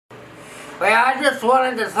Well, I just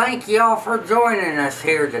wanted to thank y'all for joining us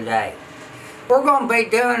here today. We're going to be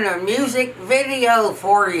doing a music video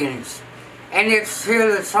for you, and it's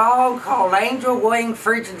to the song called Angel Wing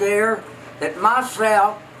Frigidaire that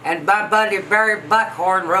myself and my buddy Barry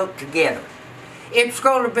Buckhorn wrote together. It's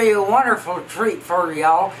going to be a wonderful treat for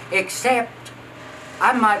y'all, except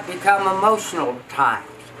I might become emotional at times,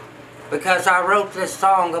 because I wrote this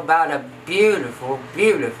song about a beautiful,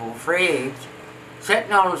 beautiful fridge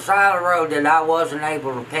sitting on the side of the road that I wasn't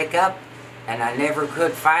able to pick up, and I never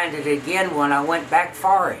could find it again when I went back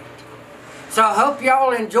for it. So I hope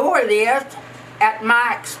y'all enjoy this at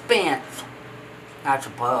my expense, I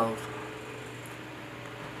suppose.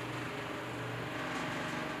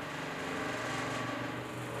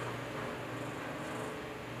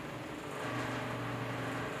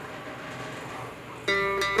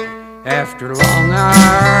 After long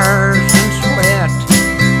hours and sweat,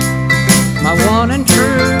 my one and true